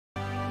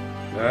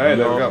Alright,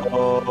 there we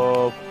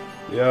go.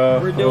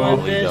 Yeah. We're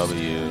doing this.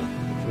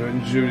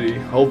 And Judy.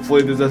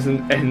 Hopefully this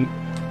doesn't end.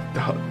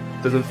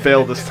 Doesn't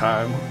fail this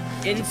time.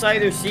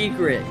 Insider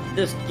secret.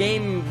 This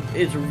game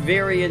is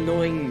very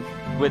annoying.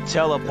 With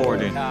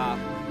teleporting.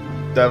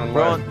 Definitely.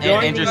 Bro,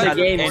 Andrew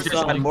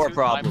saw had more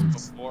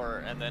problems.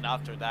 Before, and then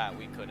after that,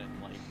 we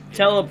couldn't, like...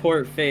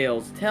 Teleport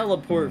fails.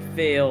 Teleport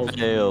fails.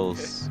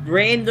 Fails.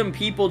 Random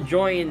people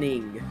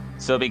joining.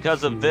 So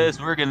because of this,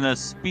 we're gonna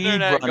speed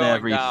run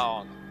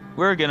everything.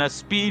 We're gonna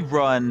speed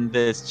run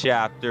this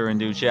chapter and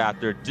do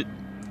chapter 2.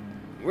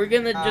 We're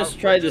gonna just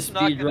try to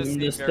speed run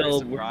this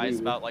till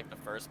about, like, the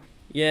first...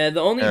 Yeah, the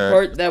only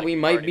part that we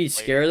might be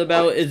scared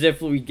about is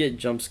if we get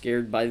jump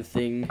scared by the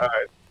thing.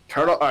 Alright,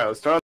 turn on. Alright,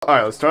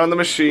 let's turn on the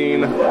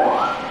machine.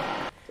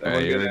 Alright,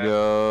 here we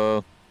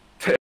go.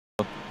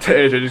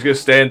 You're just gonna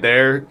stand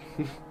there.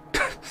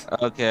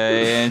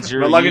 Okay,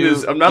 Andrew. I'm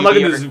not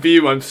looking at this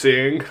view I'm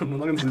seeing. I'm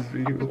not looking at this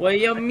view. What do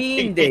you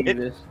mean,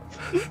 Davis?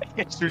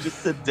 Andrew, just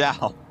sit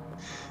down.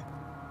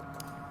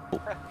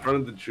 Front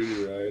of the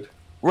Judy ride.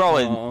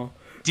 Rowan,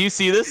 do you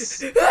see this?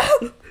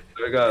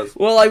 There it goes.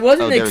 Well, I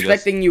wasn't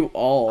expecting you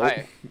all.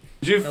 Hi.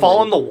 Did you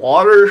fall in the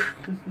water?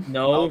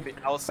 No.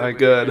 Not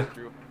good.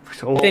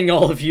 Thank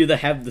all of you that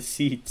have the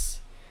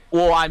seats.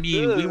 Well, I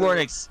mean, we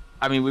weren't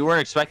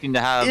expecting to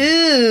have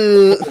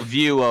Ew. a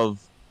view of.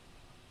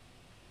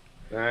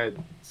 Alright.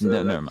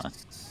 No, never mind.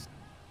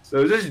 So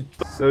is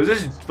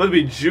this supposed to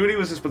be Judy? Or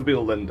was this supposed to be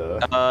Linda?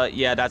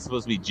 Yeah, that's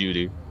supposed to be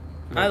Judy.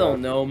 I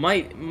don't know.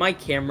 My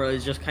camera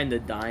is just kind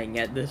of dying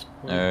at this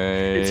point.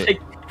 Alright.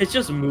 It's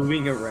just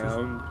moving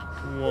around.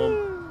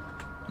 Whoa.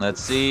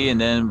 Let's see,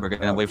 and then we're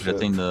gonna wait for the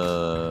thing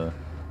to.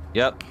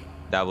 Yep,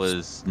 that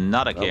was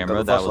not a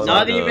camera. That was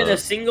not even a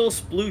single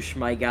sploosh,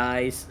 my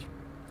guys.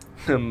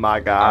 My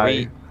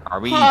guy. Are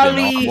we even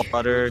on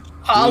water?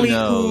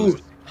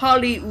 Hollywood.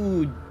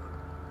 Hollywood.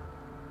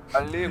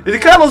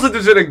 It kind of looks like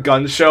there's in a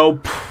gun show.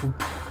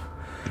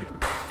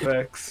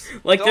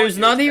 Like there's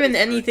not even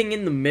anything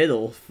in the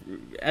middle,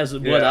 as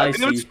what I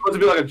see. It's supposed to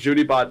be like a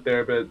Judy bot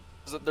there, but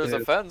there's a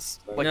fence,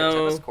 like a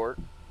tennis court.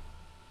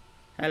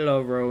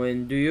 Hello,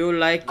 Rowan. Do you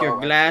like your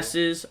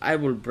glasses? I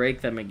will break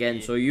them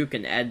again so you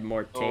can add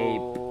more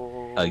tape.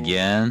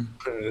 Again?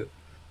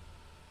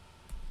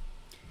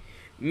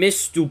 Miss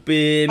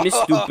Stupid,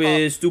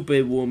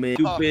 stupid woman,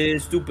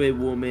 stupid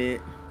woman.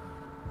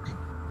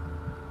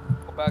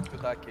 Go back to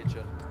that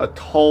kitchen. A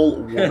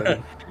tall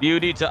woman.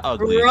 Beauty to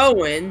ugly.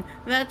 Rowan,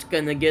 that's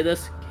gonna get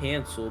us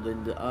cancelled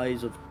in the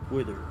eyes of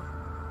Twitter.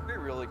 Do we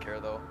really care,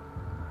 though?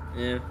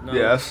 Yeah, no.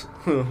 Yes.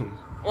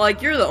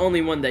 Like, you're the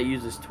only one that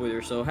uses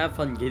Twitter, so have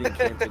fun getting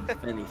cancelled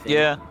if anything.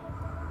 Yeah.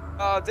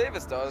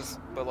 Davis does,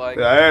 but like...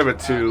 Yeah, I have it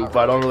too, but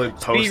I don't really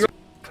post.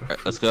 Right,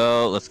 let's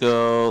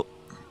go.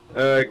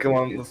 Alright, come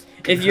on.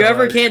 If you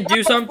ever can't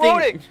do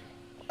something...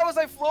 How was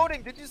I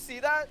floating? Did you see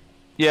that?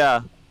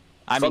 Yeah.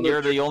 I mean,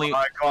 you're the only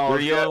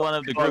one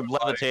of the group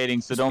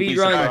levitating, so don't be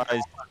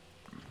surprised.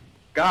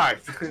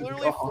 Guys.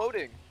 Literally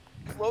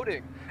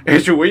floating.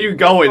 Andrew, where you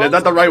going? That's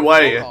not the right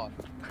way.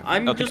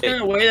 I'm just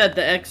gonna wait at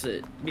the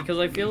exit, because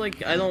I feel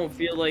like I don't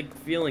feel like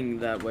feeling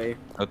that way.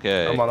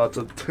 Okay. Come on, that's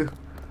a...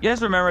 You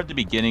guys remember at the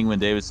beginning when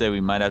David said we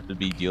might have to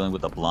be dealing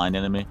with a blind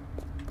enemy?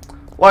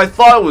 Well, I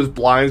thought it was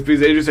blinds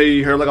because Andrew said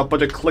you heard like a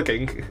bunch of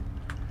clicking.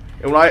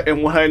 And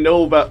when I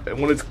know about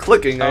when it's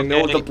clicking, I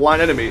know it's a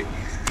blind enemy.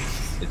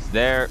 It's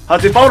there.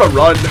 How's if I wanna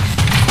run?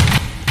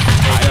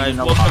 Hey guys,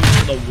 welcome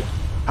to the...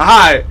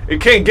 Hi! It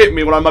can't get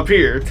me when I'm up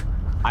here.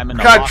 I'm in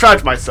the Can't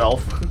charge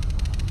myself.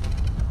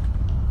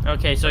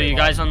 Okay, so you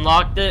guys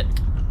unlocked it?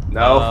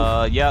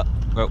 No. Yep.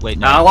 Oh, wait,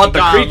 no. I want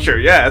the creature,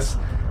 yes.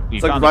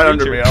 It's like right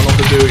under me. I don't know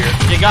what to do here.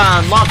 You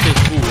gotta unlock this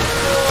fool.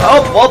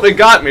 Oh, well, they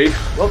got me.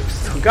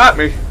 Whoops, got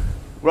me.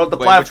 We're up the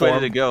platform.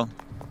 Which way did it go?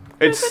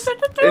 It's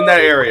in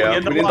that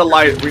area. We need the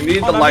light. We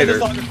need the lighter.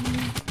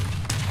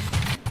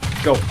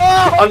 Go.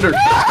 Under.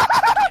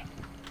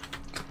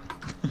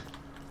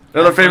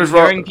 Another famous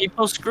rock. Hearing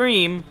people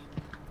scream.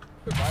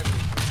 I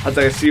think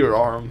I see your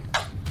arm.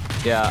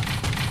 Yeah.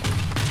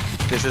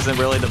 This isn't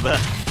really the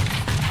best.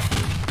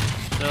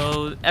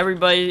 So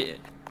everybody,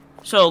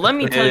 let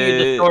me tell you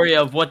the story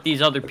of what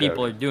these other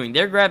people are doing.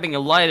 They're grabbing a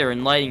lighter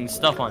and lighting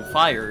stuff on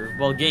fire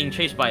while getting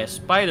chased by a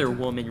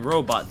Spider-Woman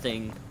robot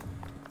thing.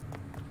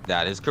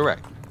 That is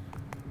correct.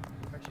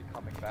 I'm actually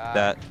coming back.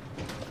 That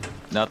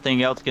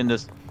nothing else can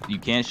just you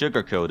can't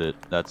sugarcoat it.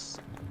 That's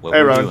what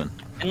we're doing.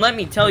 And let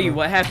me tell you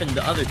what happened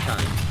the other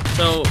time.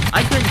 So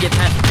I couldn't get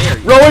past the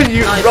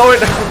barrier.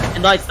 Rowan!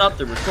 And I stopped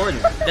the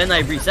recording. Then I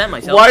reset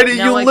myself. Why did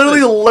you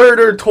literally lure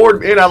her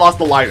toward me and I lost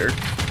the lighter?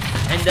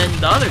 And then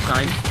the other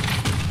time,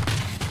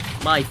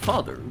 my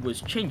father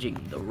was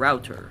changing the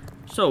router,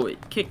 so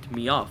it kicked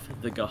me off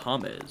the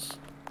Gahamas.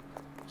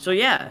 So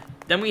yeah,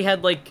 then we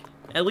had like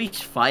at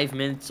least 5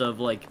 minutes of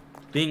like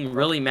being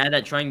really mad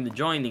at trying to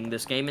joining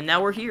this game, and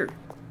now we're here.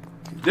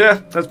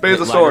 Yeah, that's basically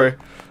the story.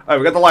 Alright,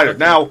 we got the lighter.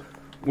 Now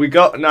we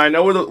go. Now I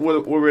know where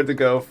we're at to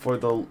go for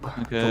the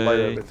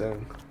lighter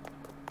everything.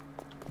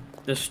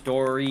 The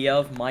story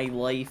of my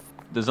life.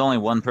 There's only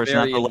one person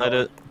that can light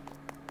it.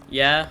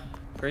 Yeah.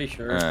 Pretty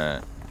sure.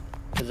 Alright.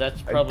 Because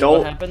that's probably don't-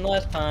 what happened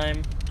last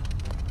time.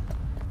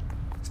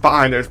 It's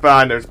behind there. It's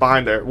behind there. It's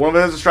behind there. One of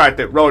us is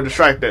distracted. Rowan,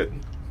 distracted.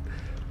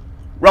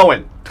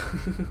 Rowan.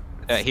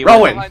 He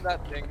Rowan. Behind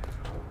that thing.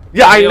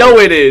 Yeah, I know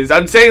it is.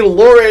 I'm saying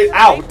lure it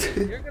out.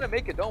 You're gonna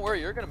make it. Don't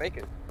worry. You're gonna make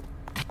it.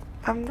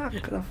 I'm not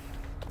gonna.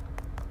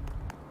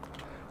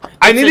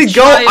 I need It's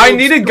to a go. I child's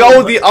need to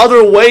go toy. the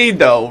other way,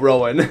 though,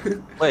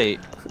 Rowan. Wait.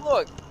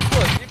 Look,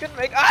 you can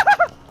make.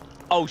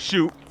 Oh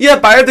shoot. Yeah,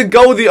 but I had to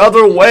go the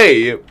other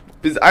way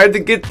because I had to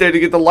get there to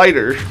get the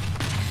lighter.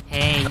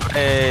 Hey.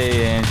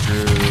 Hey,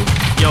 Andrew.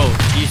 Yo,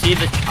 do you see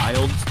the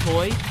child's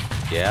toy?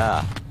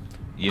 Yeah.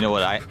 You know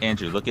what,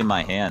 Andrew? Look in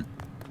my hand.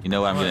 You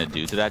know what I'm gonna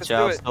do to that Let's do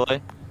child's it.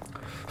 toy?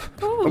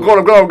 I'm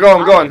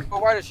going.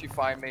 But why did she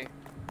find me?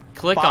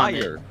 Click on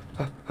it. Fire.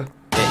 It won't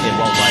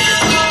light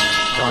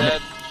it. Darn it.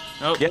 Dead.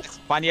 Oh. Yes.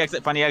 Find the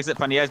exit. Find the exit.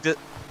 Find the exit.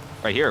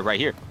 Right here. Right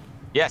here.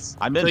 Yes.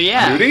 I'm in. So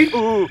yeah. Judy?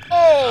 Ooh.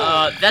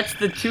 Oh! That's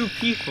the 2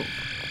 people.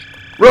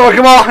 Rowan,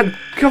 come on.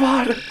 Come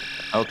on.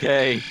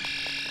 Okay.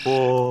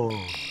 Whoa.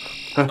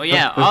 Oh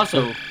yeah,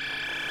 also, you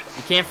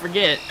can't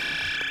forget.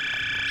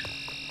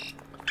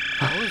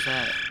 What was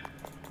that?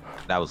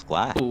 That was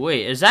glass. Oh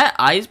wait, is that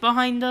eyes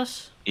behind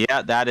us?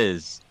 Yeah, that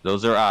is.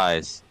 Those are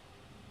eyes.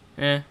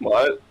 Eh.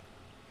 What?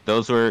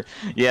 Those were.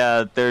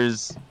 Yeah.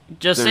 There's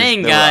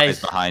Saying, there were eyes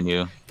guys. behind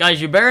you.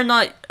 Guys, you better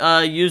not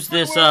use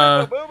this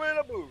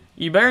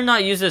you better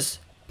not use this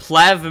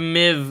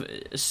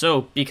Plavmiv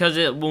soap because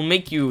it will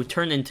make you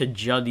turn into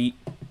Judy.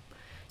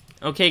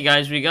 Okay,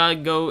 guys, we gotta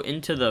go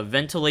into the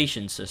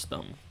ventilation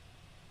system.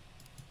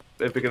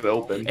 If it can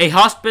open. A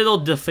hospital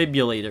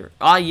defibrillator.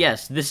 Ah,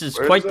 yes, this is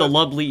Where quite is the it?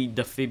 lovely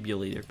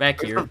defibrillator.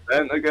 Back here.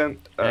 Then again.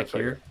 Back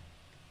here.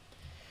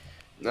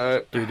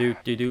 No.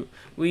 Do.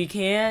 We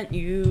can't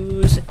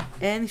use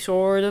any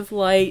sort of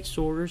light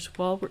source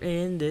while we're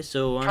in this,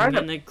 so I'm Trying to-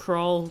 gonna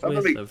crawl That with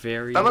let me- a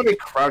very... That let me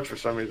crouch for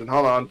some reason.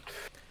 Hold on.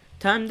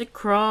 Time to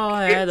crawl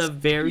at a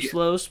very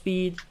slow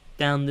speed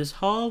down this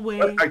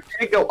hallway. I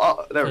can't go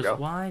up. There we 'Cause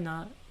go. why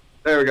not?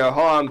 There we go.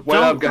 Hold on. Wait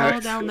Don't up, crawl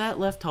guys. down that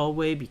left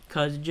hallway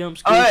because it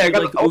jumps Oh, hey, I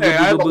got like the, okay,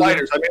 I have the ooga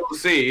lighters. I'm able to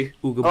see.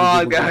 booga Hold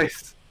on, booga.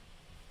 guys.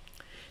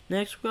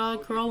 Next, we gotta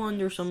crawl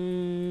under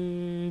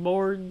some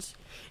boards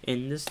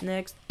in this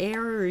next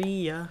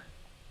area.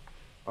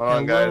 Hold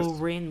on, Hello, guys.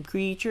 random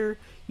creature.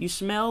 You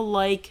smell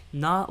like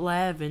not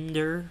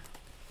lavender.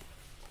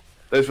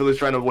 They're really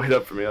trying to wait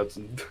up for me. That's...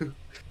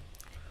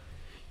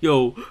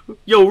 Yo,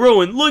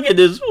 Rowan, look at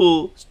this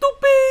fool.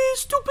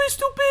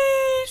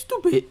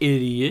 Stupid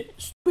idiot.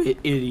 Stupid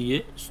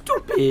idiot.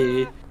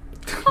 Stupid.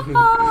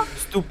 Stupid.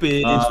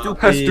 Stupid.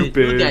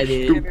 Look at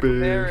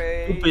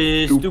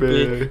it.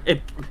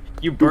 Stupid.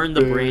 You burn the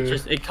Stupid.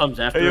 branches, it comes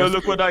after Hey, yo, us.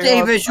 look what I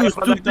David, you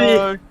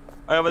stupid.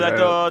 I have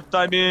that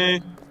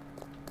timing.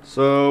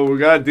 So we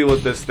gotta deal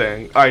with this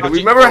thing. Alright, do we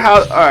remember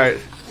how... Alright.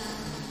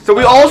 So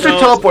we all should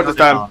teleport this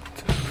time.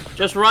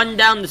 Just run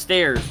down the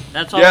stairs.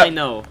 That's all Yeah. I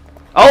know.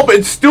 Oh,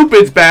 and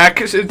Stupid's back.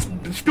 It's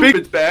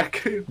Stupid's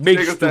back. Big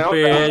Take us down.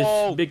 stupid.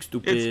 Oh, Big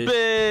stupid. It's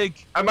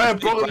big. I might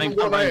have broken Running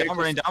one leg.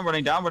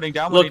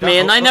 down. Look,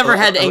 man, I never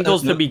had Oh,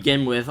 ankles to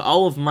begin with.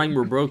 All of mine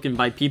were broken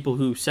by people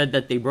who said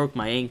that they broke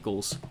my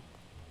ankles.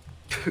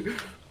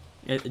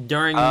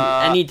 During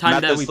any time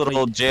not that this we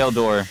little played. jail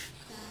door.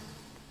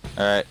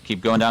 Alright,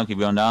 keep going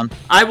down.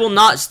 I will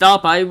not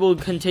stop. I will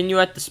continue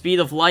at the speed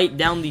of light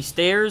down these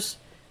stairs.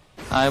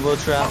 I will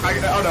trap.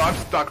 Oh no, I'm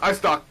stuck. I'm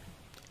stuck.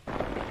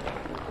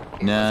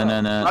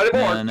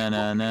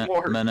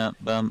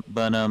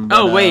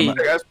 Oh, wait. Hey,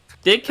 guys.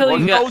 Did it kill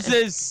you guys?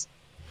 Moses!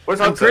 Where's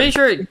I'm Hudson? pretty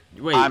sure.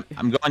 Wait.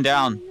 I'm going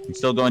down. I'm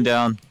still going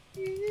down.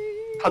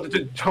 How to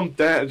just jump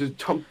down? Just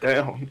jump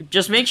down.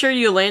 Just make sure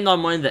you land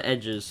on one of the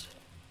edges.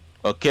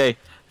 Okay.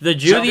 The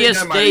Judy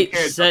Never mind, you Estate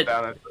can't set.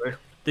 jump down, actually.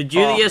 The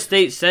Judy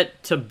Estate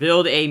set to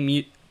build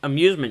a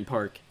amusement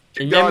park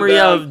in Keep going memory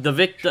down. of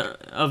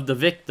the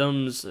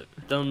victims.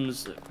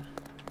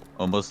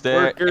 Almost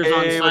there. Workers Hey,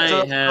 on what's site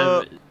up?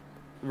 have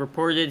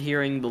reported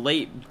hearing the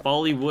late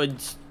Bollywood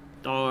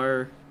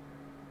star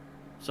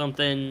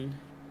something.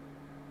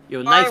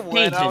 Yo, nice I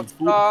went painting.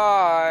 fool.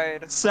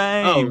 outside.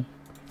 Same.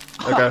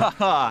 Okay. Guess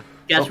Oh,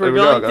 we're here we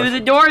go, going guys. through the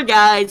door,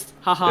 guys.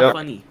 Haha, Yep.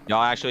 funny.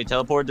 Y'all actually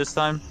teleported this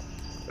time?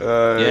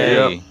 Yep.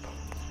 Yay.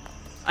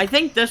 I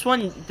think this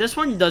one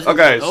doesn't.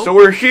 Okay, oh, so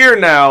we're here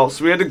now.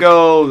 So we had to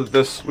go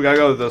this. We gotta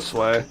go this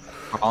way.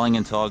 Crawling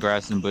in tall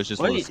grass and bushes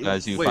Wait, will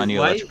disguise you wait, find the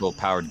why- electrical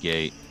powered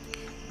gate.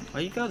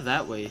 Why you go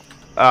that way?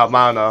 I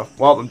don't know.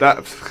 Well,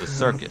 that. The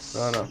circus.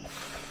 I don't know.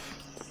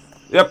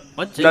 Yep.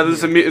 What's That in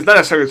is here? it's not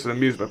a circus, it's an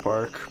amusement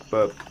park.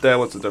 But then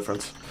what's the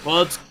difference?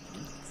 Well, it's.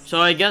 So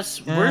I guess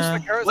where's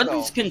Yeah. what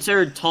is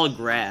considered tall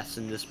grass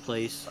in this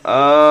place?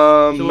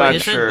 So Wait, not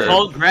is sure. it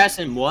tall grass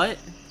and what?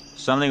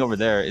 Something over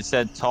there. It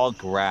said tall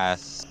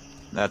grass.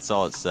 That's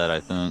all it said, I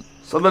think.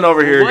 Something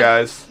over here, What?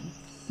 guys.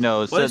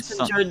 No, it What said is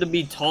considered to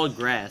be tall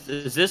grass?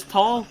 Is this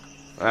tall?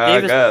 I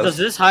Davis, guess does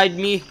this hide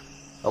me?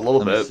 a little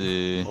Let me bit.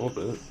 see. A little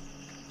bit.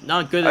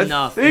 Not good I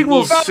enough. think We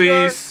we'll need-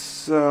 see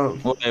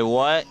some. Wait,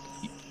 what?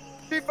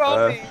 She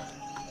found me.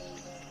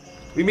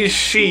 We mean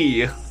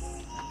she.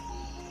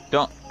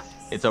 Don't.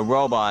 It's a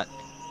robot.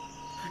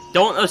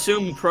 Don't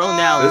assume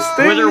pronouns. This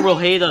thing? Twitter will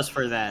hate us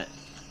for that.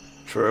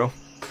 True.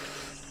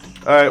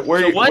 Alright,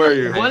 where are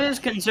you? What is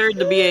considered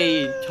to be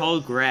a tall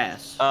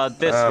grass?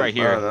 This right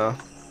here. I don't know.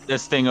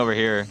 This thing over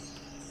here.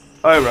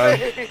 Alright,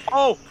 Ryan.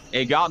 Oh,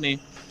 it got me.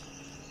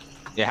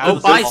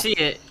 Oh, I see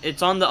it.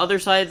 It's on the other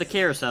side of the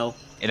carousel.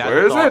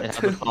 Where is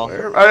it? Oh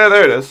yeah,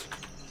 there it is.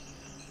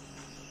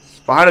 It's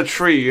behind a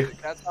tree.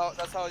 That's how.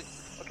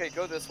 Okay,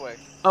 go this way.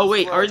 Oh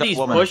wait, are these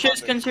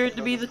bushes considered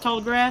to be the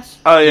tall grass?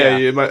 Oh yeah,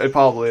 it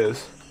probably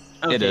is.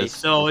 Okay, it is.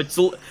 so it's.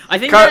 I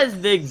think that is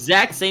the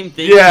exact same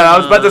thing. Yeah, I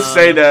was about to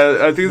say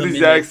that. I think it's the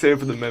exact same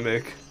for the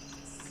mimic.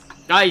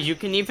 Guys, you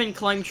can even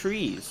climb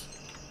trees.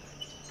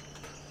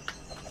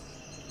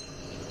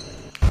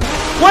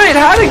 Wait,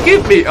 how did it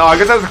get me? Oh, I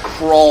guess I have to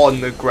crawl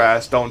in the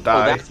grass. Don't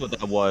die. Oh, that's what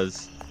that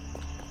was.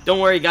 Don't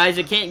worry, guys.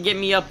 It can't get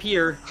me up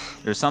here.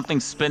 There's something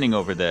spinning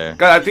over there.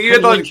 God, I think you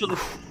have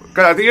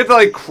to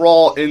like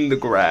crawl in the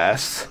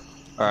grass.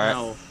 All right.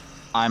 No.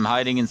 I'm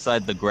hiding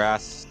inside the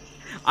grass.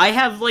 I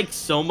have like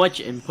so much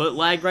input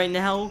lag right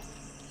now.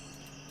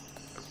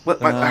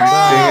 What?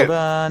 Dang it.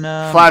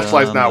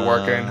 Flashlight's not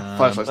working.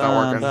 Flashlight's not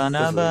working.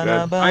 This is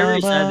good. I'm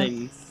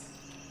resetting.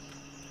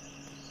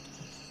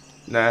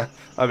 Nah,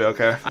 I'll be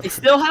okay. I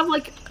still have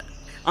like,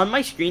 on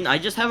my screen, I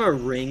just have a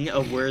ring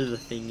of where the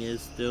thing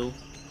is still.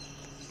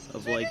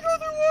 Of like.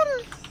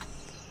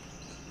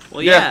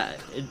 Well, yeah.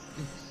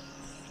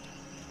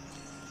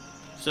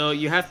 So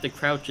you have to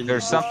crouch in.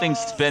 There's something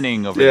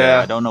spinning over there.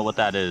 I don't know what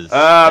that is.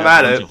 I'm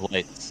at it.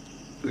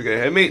 Okay,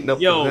 hit me? Nope,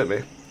 Yo. don't hit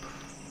me.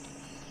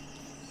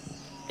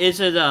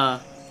 Is it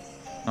It's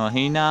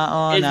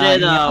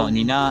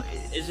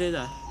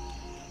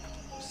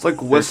like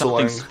There's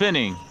whistling. something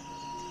spinning.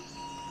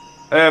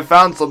 Hey, I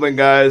found something,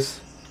 guys.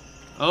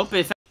 Oh,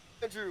 it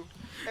Andrew.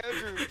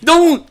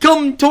 Don't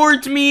come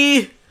towards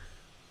me!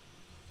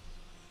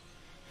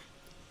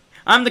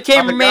 I'm the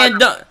cameraman.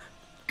 Don't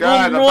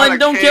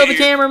kill the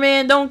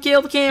cameraman. Don't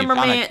kill the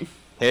cameraman.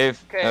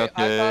 Cave. Okay, I thought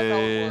that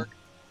would work.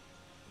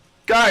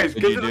 Guys,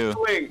 What'd get you to do? the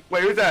swing.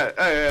 Wait, who's that?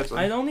 Hey, that's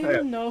I don't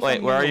even know if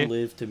I'm where are gonna you?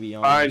 live, to be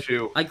Behind honest.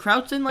 you. I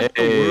crouched in like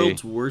the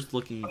world's worst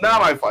looking. Now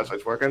my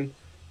flashlight's working.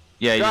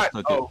 Yeah, you God,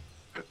 just took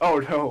it. oh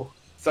no.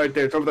 It's right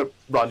there. It's over the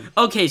run.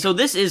 Okay, so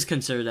this is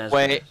considered as.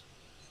 Wait.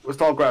 Where's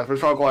tall grass?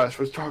 Where's tall grass?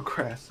 Where's tall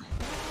grass?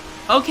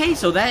 Okay,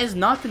 so that is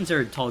not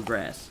considered tall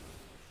grass.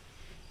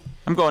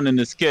 I'm going in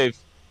this cave.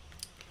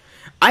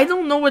 I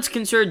don't know what's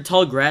considered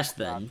tall grass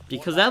then,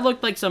 because that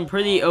looked like some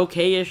pretty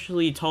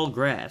okay-ishly tall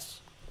grass.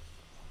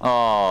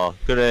 Oh,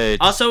 great.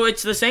 Also,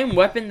 it's the same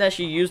weapon that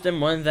she used in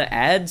one of the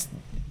ads,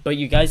 but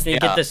you guys didn't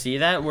get to see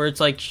that, where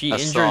it's like she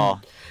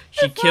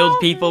killed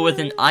people with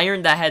an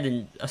iron that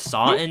had a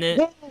saw in it.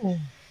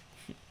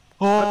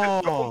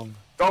 Oh.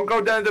 Don't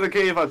go down to the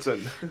cave,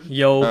 Hudson.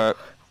 Yo,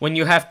 when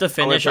you have to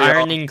finish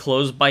ironing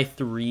clothes by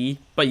 3,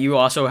 but you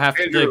also have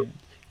to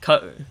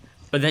cut,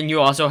 but then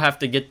you also have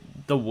to get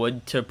the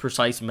wood to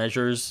precise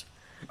measures.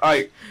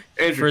 Alright,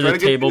 Andrew, for the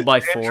table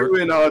by 4.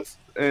 Andrew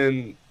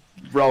and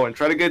Rowan,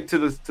 try to get to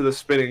the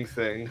spinning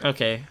thing.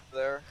 Okay.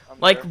 There.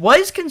 Like, what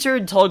is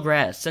considered tall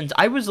grass? Since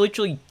I was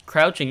literally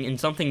crouching in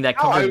something that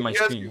covered my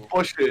screen.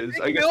 Bushes.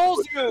 It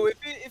kills you.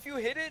 If you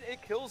hit it,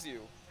 it kills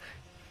you.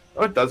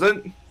 No, it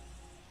doesn't.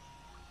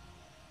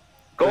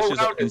 Go Bushes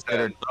are around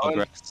considered tall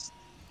grass.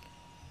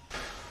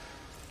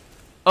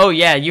 Oh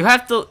yeah, you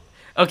have to.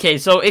 Okay,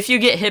 so if you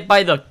get hit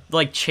by the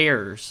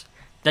chairs,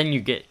 then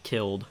you get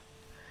killed.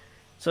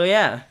 So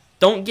yeah,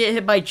 don't get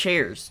hit by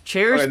chairs.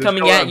 Chairs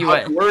coming at you.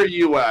 Where are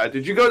you at?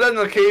 Did you go down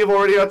the cave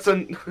already,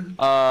 Hudson?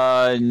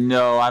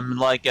 No, I'm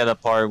like at a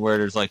part where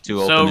there's like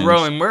 2 openings. So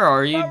Rowan, where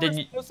are you? Did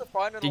you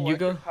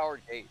go?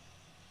 Gate.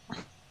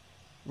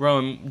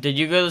 Rowan, did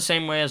you go the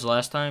same way as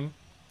last time?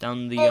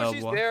 Down the Oh,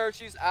 she's there.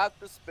 She's at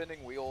the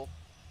spinning wheel.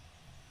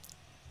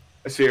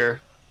 I see her.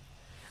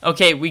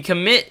 Okay, we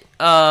commit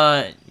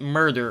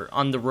murder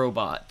on the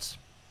robots.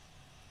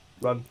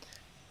 Run.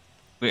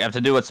 We have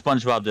to do what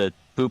SpongeBob did.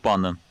 Poop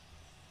on them.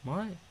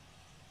 What?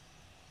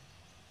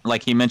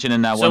 Like he mentioned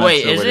in that So one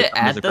wait, episode is where it he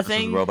comes at the across as a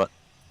thing? robot.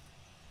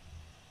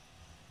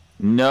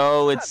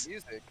 No, It's it's... not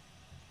music.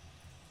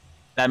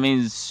 That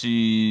means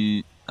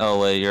she... Oh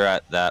wait, you're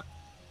at that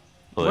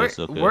place.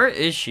 Okay. Where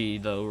is she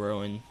though,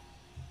 Rowan?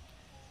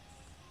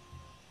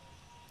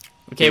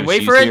 Okay, Dude, wait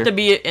she's for it here. to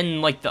be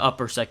in like the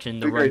upper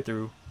section to run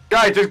through.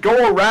 Guys, just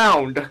go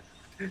around.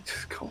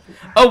 Just go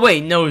around. Oh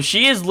wait, no,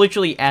 she is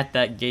literally at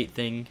that gate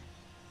thing.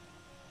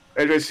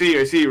 Andrew, I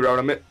see you,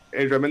 Rowan.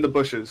 Andrew, I'm in the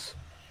bushes.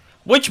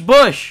 Which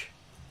bush?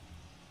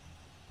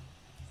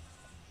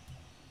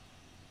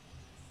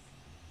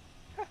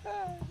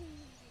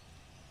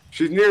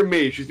 She's near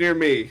me.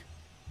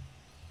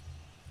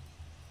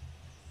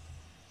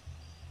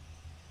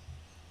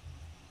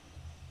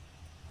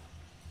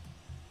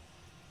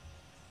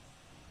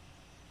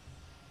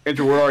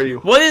 Andrew, where are you?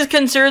 What is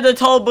considered a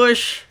tall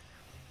bush?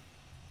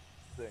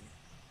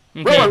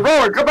 Okay.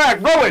 Rowan, come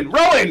back! Rowan!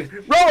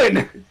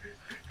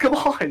 Come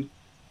on!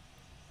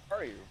 Where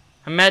are you?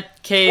 I'm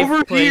at cave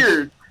Over place.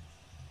 here!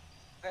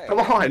 Hey. Come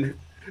on,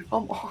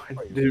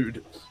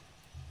 dude.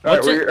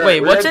 What's in,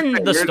 wait, what's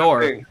in the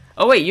store?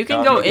 Oh wait, you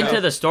can go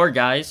into the store,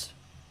 guys.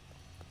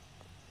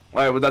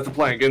 Alright, well that's the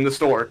plan. Get in the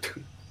store.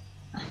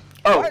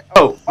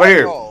 Oh, right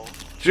here.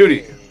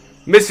 Judy.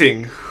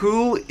 Missing.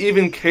 Who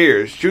even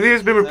cares? Judy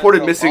has been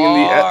reported missing in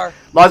the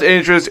Los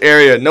Angeles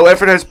area. No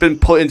effort has been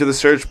put into the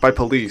search by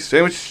police.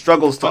 Anyone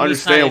struggles to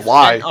understand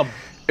why.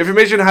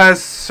 Information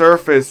has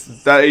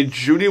surfaced that a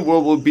Judy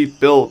world will be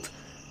built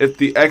if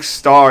the X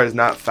star is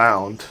not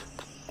found.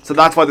 So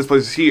that's why this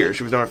place is here.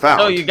 She was never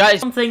found. So you guys,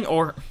 something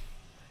or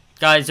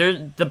guys,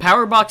 the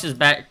power box is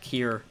back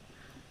here.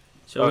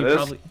 So we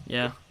probably,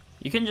 yeah,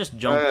 you can just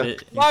jump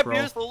it. My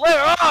beautiful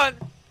later on.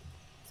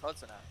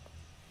 Hudson at.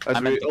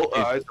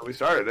 Alright, so we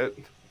started it.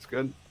 It's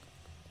good.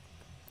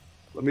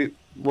 Let me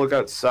look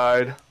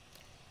outside.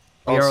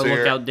 We are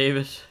lookout,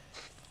 Davis.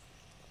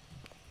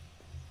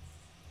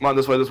 Come on,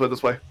 this way, this way,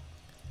 this way.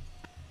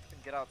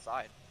 Get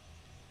outside.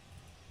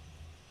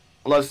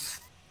 Unless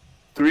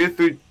 3 of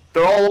 3,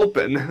 they're all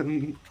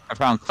open. I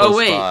found close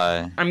wait,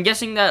 by. I'm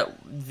guessing that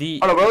the.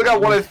 Oh no, we only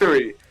got 1 of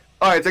 3.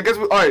 Alright, so I guess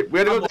we. Alright, we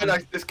had to go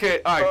down this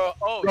cave. Alright.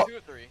 2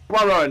 of 3. Come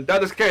on, Rowan,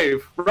 down this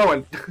cave.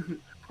 Rowan.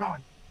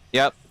 Rowan.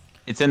 Yep,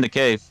 it's in the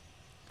cave.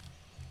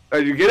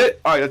 Did you get it?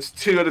 Alright, that's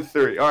 2 out of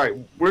 3. Alright,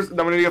 I'm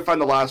gonna need to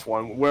find the last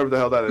one, wherever the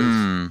hell that is.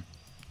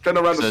 Trying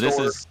to run the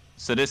store.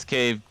 So this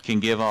cave can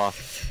give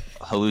off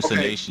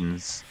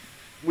hallucinations.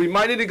 Okay. We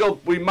might need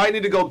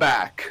to go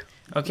back.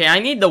 Okay, I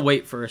need to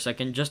wait for a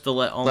second just to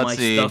let all my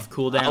stuff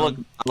cool down. I'll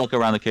look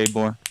around the cave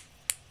more.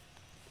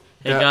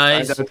 Hey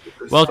guys,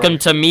 welcome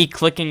to me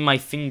clicking my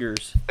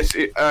fingers. I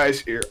see.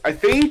 I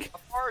think.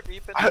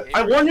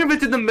 I wonder if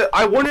it's in the.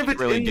 I wonder if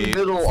it's in the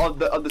middle of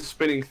the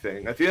spinning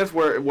thing. I think that's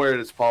where it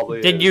is probably.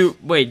 Did you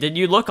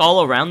look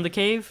all around the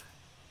cave?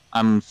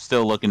 I'm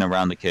still looking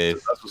around the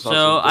cave.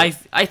 So I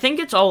think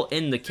it's all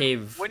in the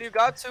cave. When you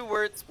got to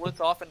where it splits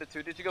off into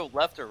 2, did you go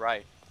left or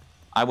right?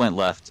 I went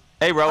left.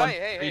 Hey Rowan,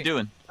 hey, what are you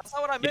doing? That's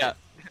not what I meant.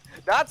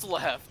 That's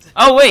left.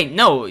 Oh wait,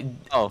 no.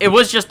 Oh. It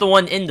was just the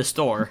one in the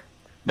store.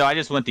 No, I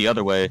just went the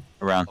other way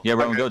around. Yeah,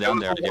 Rowan, go down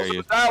there. I dare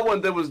you. That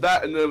one, there was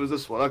that, and there was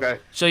this one. Okay.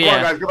 So Come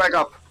on, guys, go back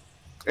up.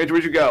 Andrew,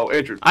 where'd you go?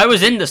 Andrew. I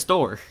was in the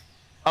store.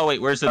 Oh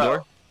wait, where's the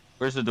door?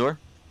 Where's the door?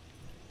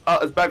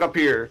 It's back up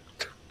here.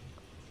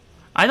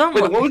 I don't.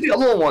 Wait, what was the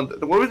other one?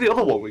 What was the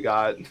other one we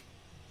got?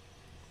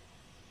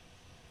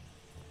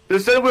 They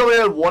said we only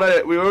had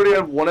one. We already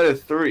had 1 out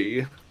of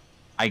 3.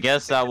 I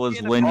guess that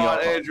was when you.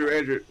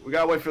 Andrew, we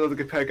gotta wait for them to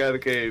get back out of the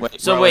cave.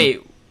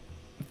 Wait,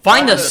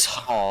 find us.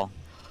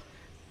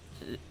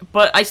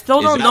 But I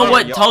still don't know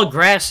what tall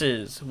grass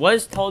is. What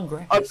is tall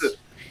grass?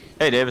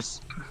 Hey,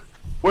 Davis.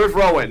 Where's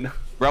Rowan?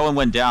 Rowan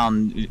went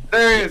down.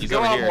 There he is. He's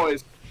Come on, here.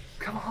 boys.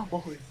 Come on,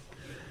 boys.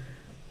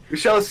 We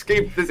shall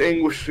escape this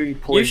anguishing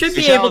place. You should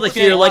be able to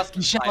hear like.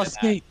 You shall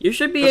escape. You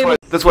should be able.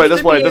 This way.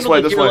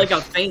 Like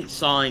a faint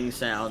sawing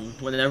sound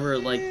whenever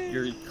like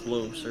you're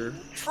closer.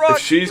 If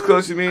she's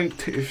close, you mean?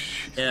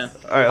 Yeah.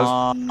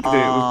 All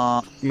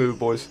right, let's move,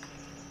 boys.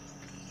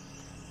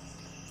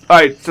 All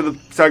right, so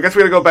I guess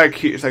we gotta go back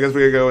here. So I guess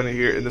we gotta go in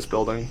here in this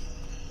building.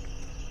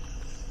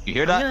 You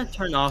hear that? I'm gonna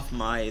turn off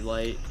my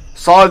light.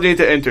 Solid need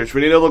to enter. So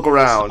we need to look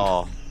around.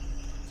 Oh.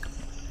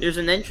 There's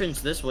an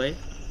entrance this way.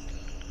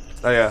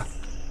 Oh yeah.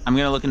 I'm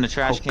gonna look in the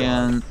trash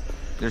can.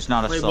 There's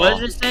not a saw. What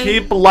does it say?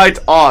 Keep lights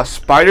off.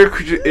 Spider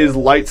creature is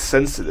light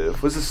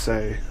sensitive. What does it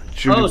say?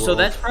 Judy so World.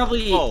 that's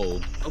probably.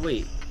 Oh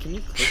wait, can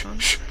you click on?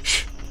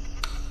 Shh.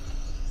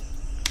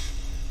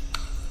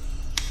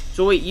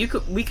 So wait,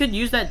 we could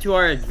use that to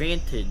our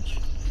advantage.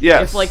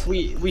 Yes. If like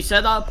we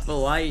set up a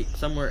light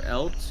somewhere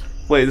else.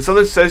 Wait,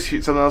 something says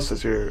here. Something else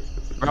says here.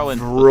 Rowan,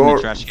 look in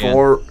the trash can.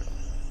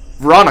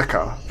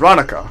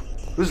 Veronica.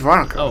 Who's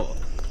Veronica? Oh.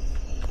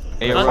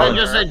 Hey, I thought that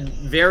just said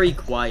very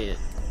quiet.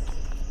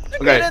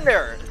 Okay. Get in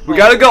there. We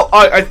gotta go.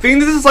 I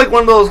think this is like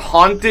one of those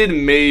haunted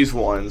maze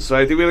ones. So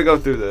I think we gotta go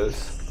through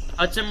this.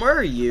 Hudson, where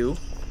are you?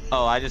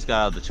 Oh, I just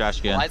got out of the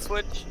trash can. Light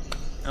switch.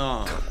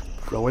 Oh.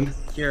 Rowan.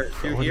 Through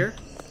here.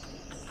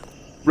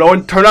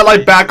 Rowan, turn that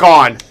light back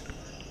on.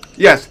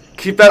 Yes,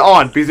 keep that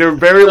on because they're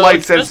very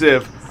light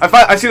sensitive.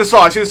 I see the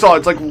saw.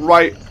 It's like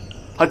right.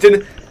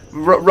 Hudson,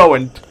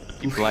 Rowan.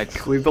 Keep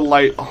lights. Leave the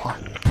light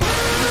on.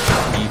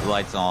 Keep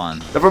lights on.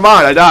 Never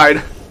mind, I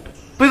died.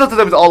 Please don't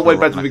tell me all the way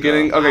back to the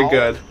beginning. Okay,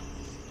 good.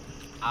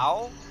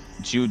 Ow.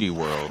 Judy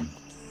World.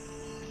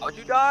 How'd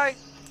you die?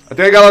 I think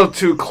I got a little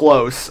too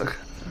close.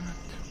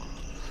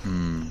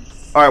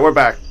 Alright, we're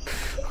back.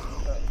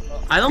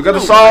 I don't You got know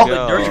the saw? why, but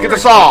Did you during get the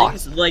saw?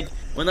 recordings, like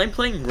when I'm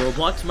playing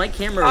Roblox, my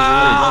camera really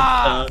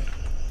loves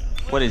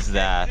What is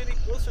that? Getting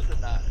closer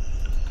than that.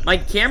 my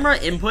camera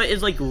input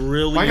is like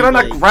really. Why can I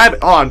not grab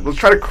it? Hold on, I'm gonna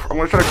try to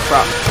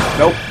grab.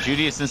 Nope.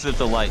 Judy is sensitive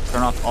to light.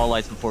 Turn off all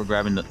lights before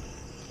grabbing the.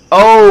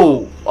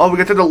 Oh, we got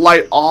to turn the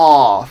light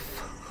off.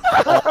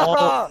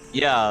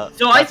 Yeah.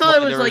 So I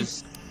thought it was like.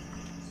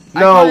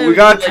 No, we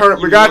gotta turn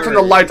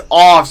the lights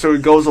off so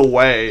it goes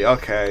away.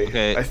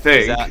 Okay. I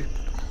think.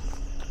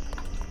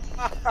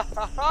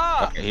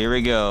 Okay, here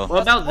we go.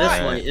 What about this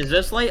light? Is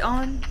this light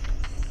on?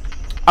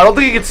 I don't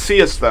think you can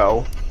see us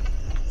though.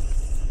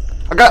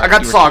 I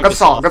got saw.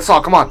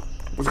 Come on.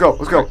 Let's go.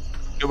 Let's go.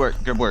 Good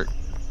work. Good work.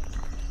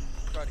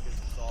 Trying to get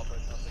this solved, but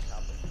nothing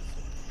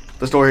happened.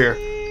 This door here.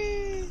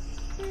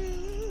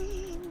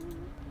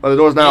 Oh, the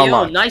door's now Hey, yo,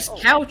 unlocked. nice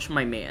couch,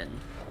 my man.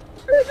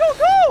 Where'd you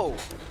go?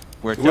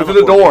 We're Went through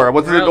the door. I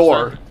went through the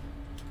Where door.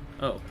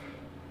 Oh.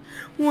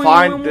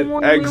 Find the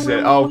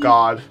exit. Oh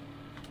god.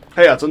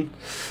 Hey, Hudson.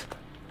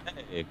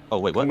 Hey. Oh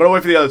wait, I'm what? gonna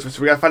wait for the others,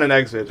 so we gotta find an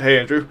exit. Hey,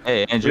 Andrew.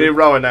 Hey, We Andrew. need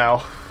Rowan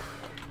now.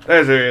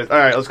 There he is.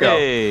 Alright, let's go.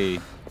 Hey.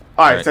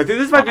 Alright, so I think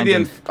this might be the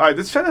Find end. Alright,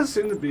 this doesn't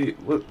seem to be.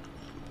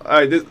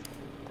 Alright, this.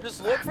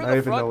 Just look for I don't the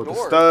even know front what door.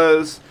 this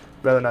does.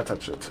 Rather not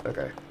touch it.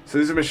 Okay. So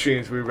these are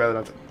machines we'd rather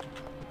not touch.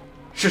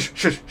 Shush,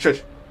 shush,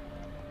 shush.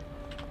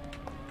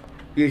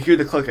 You can hear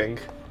the clicking.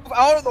 Move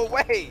out of the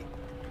way.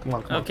 Come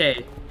on, come on.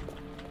 Okay.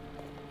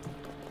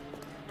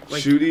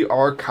 Wait. Judy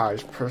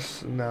Archives,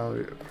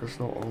 personal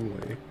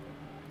only.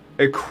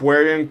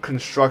 Aquarium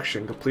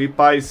construction, complete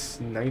by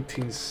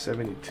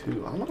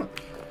 1972. I don't know.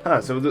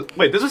 Huh, so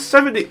wait, this was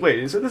 70. Wait,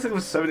 you said this thing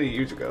was 70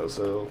 years ago,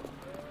 so.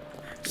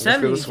 Let's go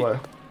 70. this way.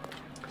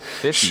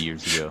 50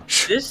 years ago.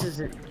 This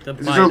isn't the.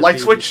 Is there a light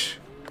baby. switch?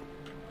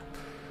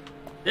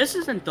 This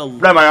isn't the.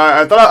 Never mind,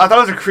 I thought it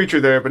was a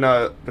creature there, but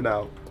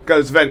no.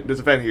 Guys, there's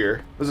a vent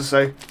here. What does it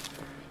say?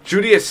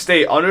 Judy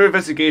Estate under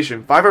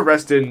investigation. 5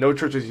 arrested, no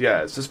charges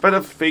yet. Suspect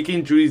of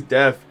faking Judy's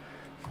death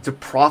to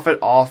profit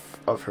off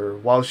of her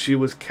while she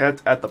was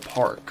kept at the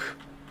park.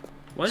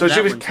 What So is she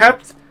that was one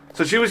kept.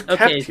 So she was Okay,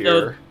 kept so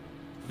here.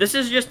 This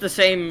is just the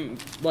same,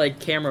 like,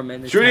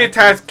 cameraman. Judy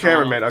attacked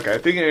cameraman. Okay, I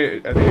think.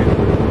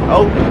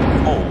 Oh.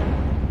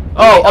 Oh.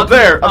 Oh, up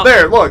there, up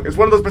there. Look, it's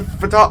one of those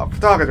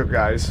photographer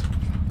guys.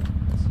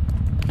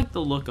 I like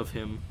the look of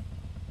him.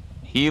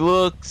 He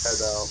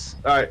looks.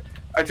 All right,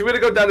 I think we're gonna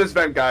go down this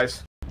vent,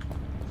 guys.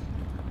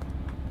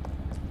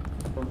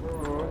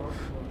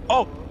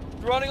 Oh.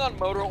 Running on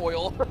motor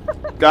oil.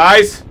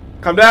 Guys,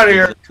 come down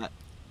here.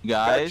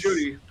 Guys.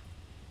 Judy.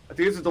 I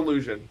think it's a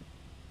delusion.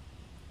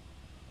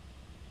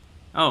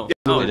 Oh. Yeah,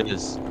 Oh. It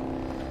is.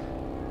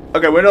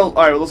 Okay, we're all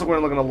right. Looks like we're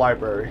looking in the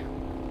library.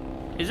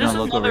 Is this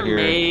Now look over another here.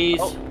 maze?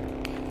 Oh.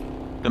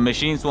 The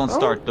machines won't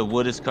start. The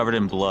wood is covered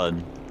in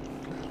blood.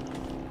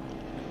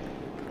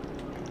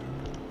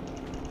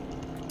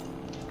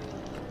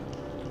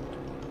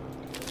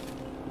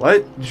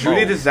 What?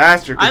 Judy Oh.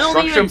 disaster. I don't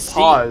Construction even see.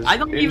 pause. I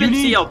don't In- even You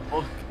see need- a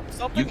book.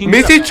 You can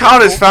Missing get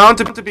child is found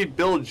to be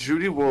Bill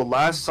Judy World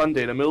last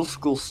Sunday. The middle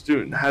school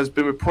student has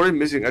been reported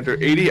missing after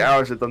 80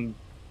 hours of them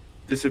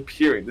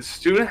disappearing. The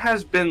student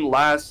has been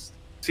last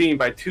seen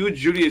by 2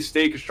 Judy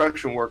Estate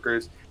construction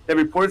workers. They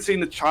reported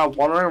seeing the child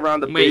wandering around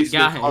the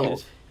basement tunnel.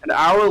 guys. An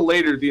hour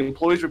later, the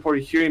employees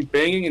reported hearing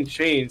banging and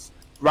chains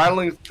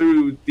rattling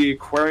through the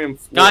aquarium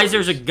floors. Guys,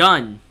 there's a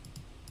gun.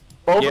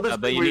 Both Yeah, of the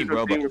but you need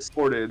stories are being robots.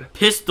 reported.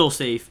 Pistol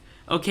safe.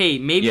 Okay,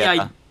 maybe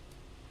Yeah.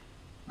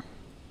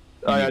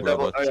 Oh yeah, need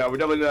robots. we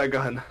definitely need that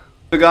gun.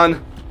 The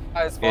gun.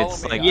 Guys, follow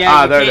It's me. like-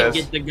 Yeah, you there it can't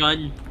is. get the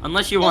gun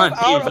unless you Move want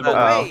to pay out for of the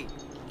that. way.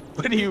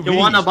 What do you You mean?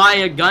 want to buy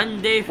a gun,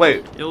 Dave?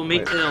 Wait. It will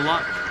make Wait. it a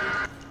lot.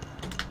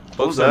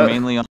 What was Books are that?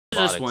 mainly on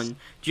What's this robotics. one?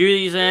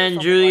 Judy's and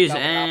Something Judy's like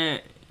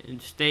that.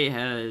 and state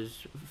has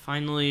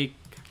finally.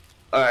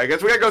 Alright, I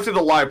guess we gotta go through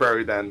the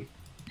library then.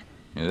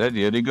 Yeah, there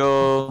you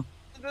go.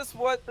 Is this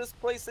what this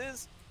place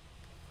is?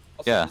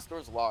 Also, Yeah. This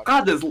door's locked.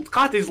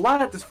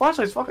 This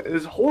flashlight's fucking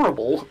is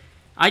horrible.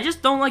 I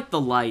just don't like the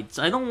lights.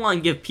 I don't want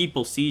to give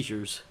people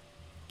seizures.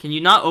 Can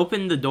you not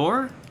open the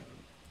door?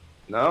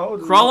 No. it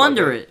doesn't Crawl look like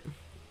under it.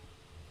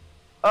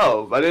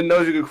 Oh, I didn't know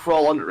you could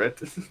crawl under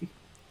it.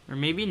 Or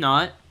maybe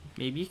not.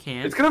 Maybe you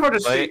can. It's kind of hard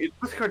to Wait. see. It's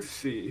really hard to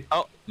see. Oh,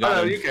 Oh, got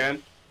no, him. you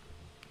can.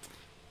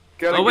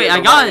 Oh wait, I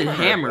got a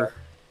hammer.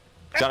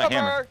 Got a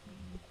hammer.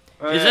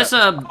 Is this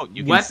a Oh,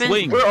 you can weapon?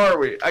 swing. Where are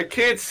we? I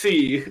can't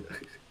see.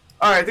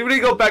 Alright, I think we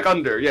need to go back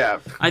under, yeah.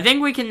 I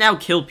think we can now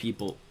kill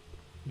people.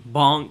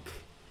 Bonk.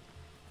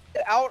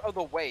 Get out of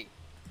the way.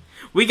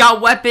 We got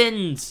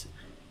weapons!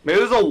 Maybe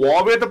there's a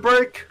wall we have to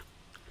break?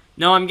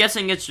 No, I'm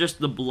guessing it's just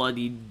the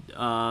bloodied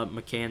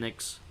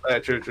mechanics. Yeah,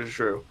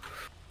 true.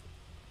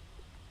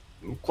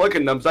 I'm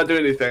clicking them, it's not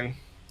doing anything.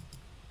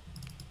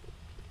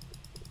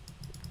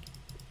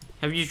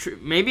 Have you?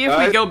 Maybe if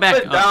we go back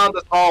Something up. down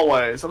this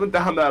hallway. Something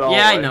down that hallway.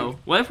 Yeah, I know.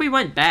 What if we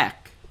went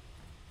back?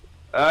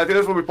 I think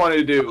that's what we're planning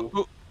to do.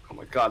 Ooh. Oh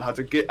my god, how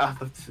to get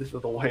out of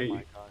the Oh way.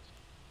 my gosh.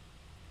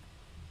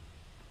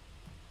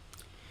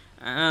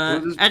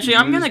 What is Actually,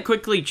 I'm this? gonna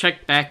quickly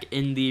check back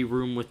in the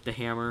room with the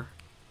hammer.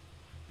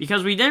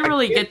 Because we didn't I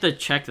really can't- get to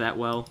check that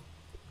well.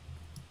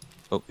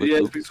 Oh, Yeah,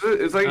 oh,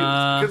 it's like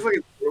it's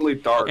really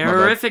dark. A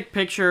horrific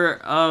picture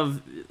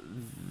of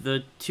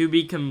the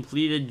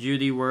to-be-completed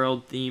Judy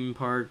World theme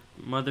park.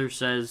 Mother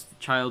says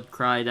child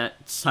cried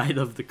at sight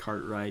of the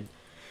cart ride.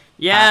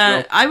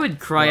 Yeah, no. I would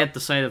cry No. at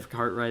the sight of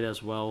cart ride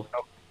as well.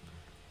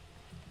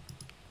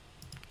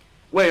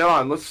 Wait, hold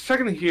on. Let's check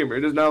in here.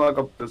 Maybe there's now like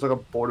a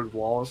boarded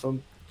wall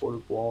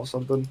or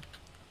something.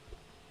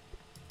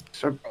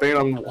 Start banging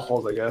on the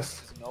walls, I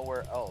guess. There's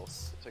nowhere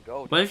else to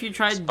go. What if you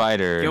tried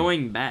Spider.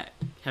 going back?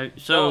 Telling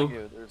So,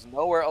 you, there's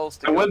nowhere else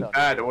to It go. went down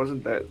bad. It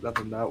wasn't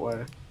nothing that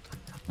way.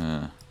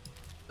 Uh,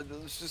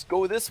 let's just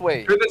go this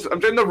way.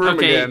 I'm in the room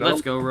again. Okay,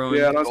 let's go, Rowan.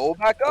 Yeah, go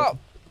back up.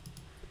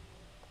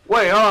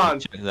 Wait, hold on.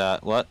 Check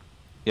that. What?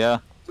 Yeah.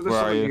 Where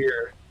are you?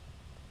 Here.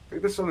 I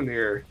think there's something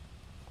here.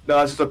 No,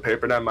 that's just a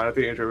paper. Never mind. I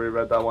think Andrew already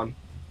read that one.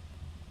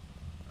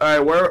 All right,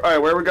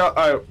 where we go? All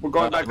right, we're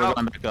going back up. We're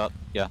going back up.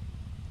 Yeah.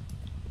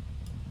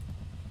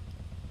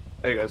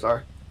 There you guys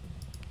are.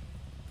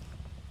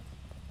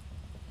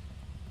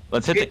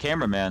 Let's hit the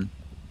cameraman.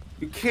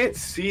 You can't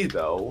see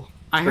though.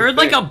 I heard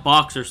like a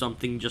box or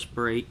something just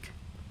break.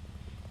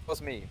 What's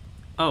me?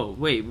 Oh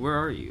wait, where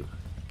are you?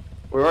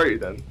 Where are you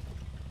then?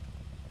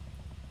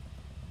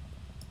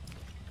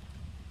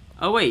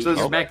 Oh wait,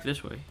 you're back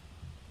this way.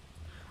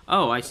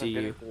 Oh, I see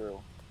you.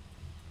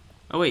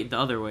 Oh wait, the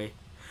other way.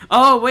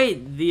 Oh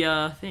wait,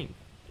 the thing.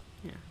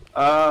 Yeah.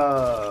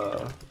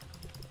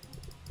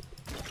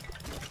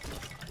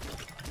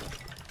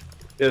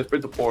 Yeah, let's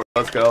break the board.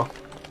 Let's go.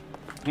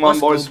 Come on,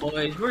 boys. Go,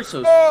 boys. We're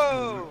so.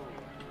 Oh!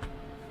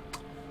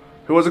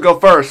 Who wants to go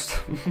first?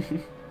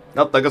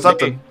 Nope, that goes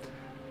something.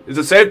 Is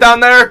it safe down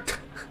there?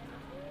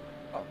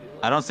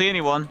 I don't see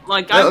anyone.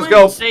 Like, yeah, I let's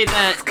wouldn't go. say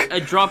that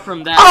a drop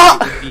from that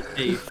would be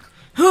safe.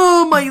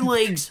 Oh, my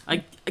legs!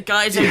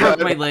 Guys, I hurt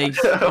my legs.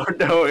 Oh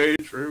no,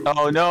 Andrew.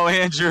 Oh no,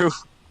 Andrew.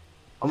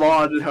 I'm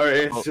on.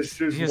 Alright, it's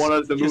just one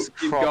of them.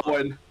 Keep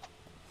going.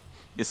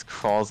 Just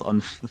crawls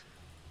on.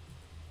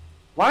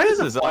 Why is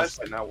the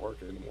flashlight not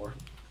working anymore?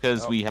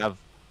 Because we have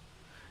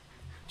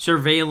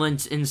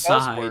surveillance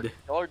inside.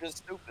 Y'all are just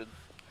stupid.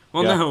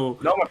 Well, yeah. no.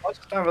 No, my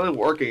flashlight's not really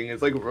working.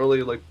 It's like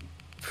really hard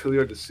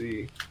to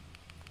see.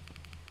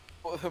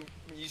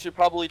 You should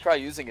probably try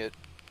using it.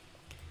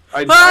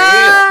 I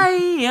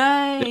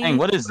am. Dang,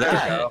 what is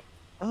that?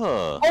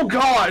 Oh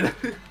God!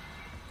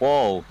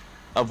 Whoa.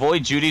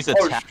 Avoid Judy's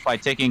attack by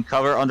taking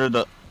cover under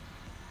the...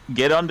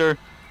 Get under...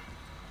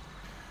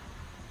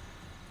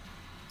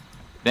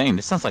 Dang,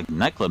 this sounds like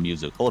nightclub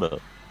music. Hold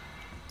up.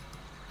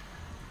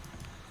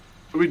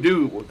 What do we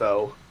do,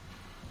 though?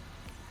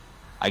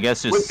 I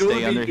guess just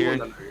stay under here.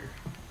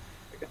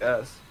 I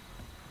guess.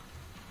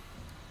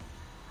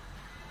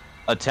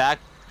 Attack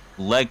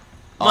leg...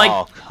 Like,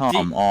 oh,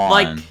 come on.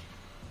 Like,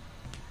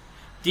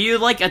 do you,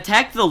 like,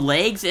 attack the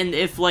legs and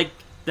if, like,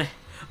 the...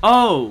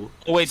 Oh!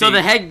 Wait, so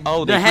the head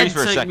freeze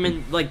for a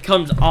segment, like,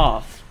 comes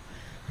off.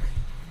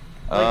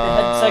 Like, the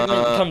head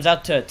segment comes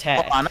out to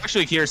attack. I'm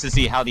actually curious to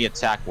see how the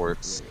attack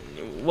works.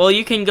 Well,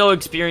 you can go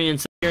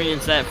experience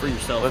that for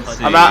yourself. Let's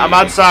see. I'm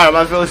outside. I'm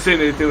not really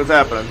seeing anything that's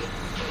happening.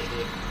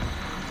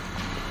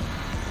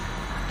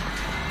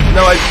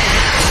 No,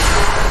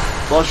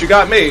 well, she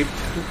got me.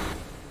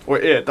 Or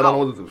it. I don't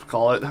know what to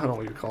call it. I don't know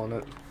what you're calling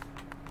it.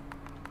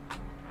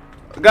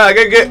 I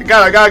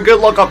got a good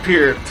look up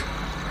here.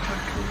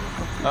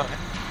 Okay.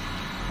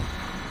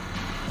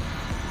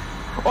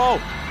 Oh!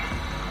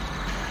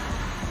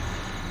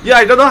 Yeah,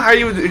 I don't know how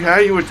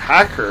you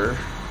attack her.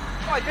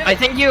 Oh, I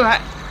think you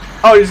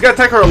Oh, you just gotta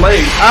attack her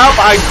leg.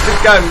 I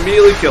just got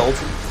immediately killed.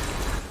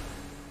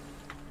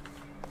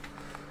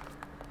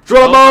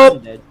 Drum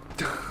up!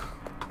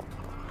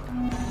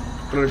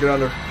 I'm gonna get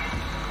under.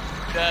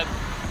 Dead.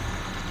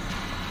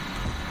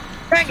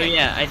 So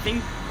yeah, I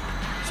think...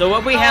 So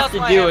what we have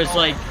to do is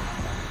like...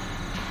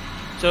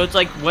 So it's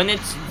like when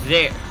it's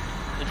there.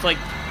 It's like...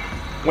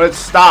 When it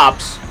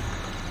stops.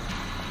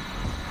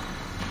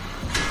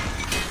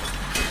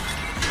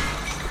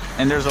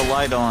 And there's a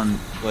light on.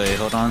 Wait,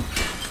 hold on.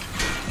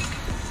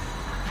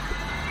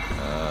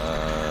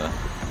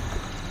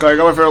 Okay,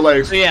 go for her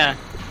legs. So yeah.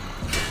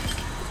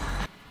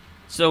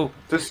 So...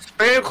 Just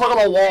spam click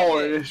on the wall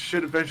and it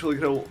should eventually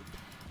go...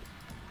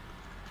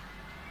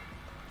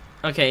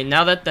 Okay,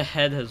 now that the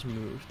head has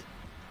moved.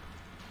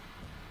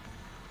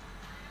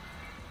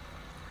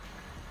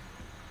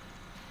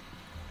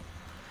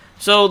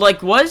 So,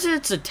 like, what is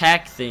its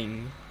attack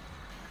thing?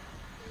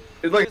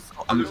 It's like,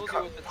 just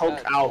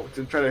poke out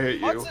and try to hit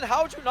you. Hudson,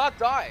 how'd you not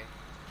die?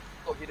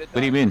 Oh, he did die. What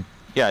do you mean?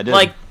 Yeah, I did.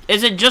 Like,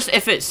 is it just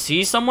if it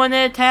sees someone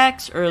it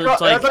attacks, or it's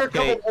like... That's like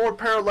a couple more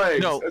pair of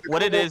legs. No,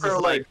 what it is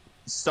like,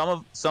 some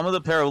of the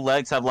pair of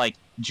legs have, like,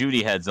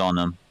 Judy heads on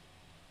them.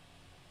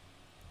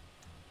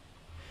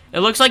 It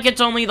looks like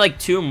it's only, like,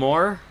 2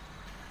 more.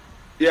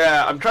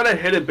 Yeah, I'm trying to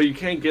hit it, but you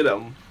can't get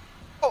him.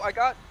 Oh, I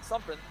got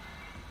something.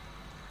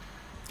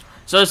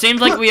 So it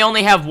seems like we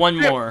only have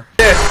 1 more.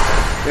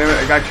 Damn it,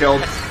 I got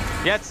killed.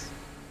 Yes.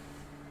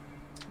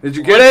 Did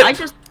you get it? I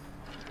just...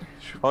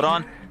 Hold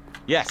on.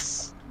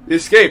 Yes.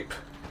 Escape.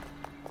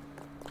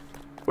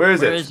 Where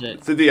is it? Where is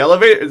it? Is it the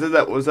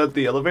elevator? Was that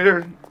the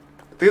elevator?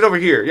 I think it's over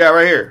here. Yeah,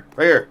 right here.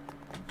 Right here.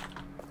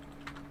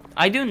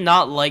 I do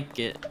not like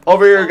it.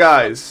 Over here,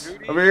 guys.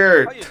 Judy? Over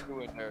here. How you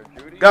doing there,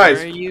 Judy? Guys,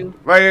 Where are you?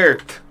 right here.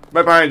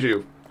 Right behind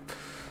you.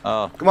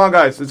 Oh. Come on,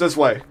 guys. It's this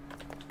way.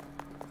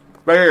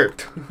 Right here.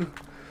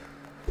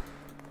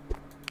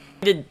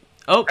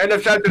 Oh. End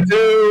of chapter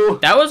 2.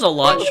 That was a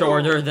lot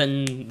shorter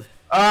than...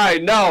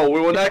 Alright, no. We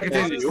will not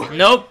continue.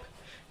 Nope.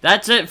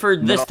 That's it for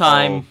this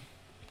time.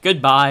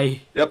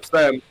 Goodbye. Yep,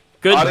 Sam.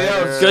 Good,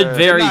 Adios. good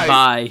very Good night.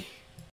 bye.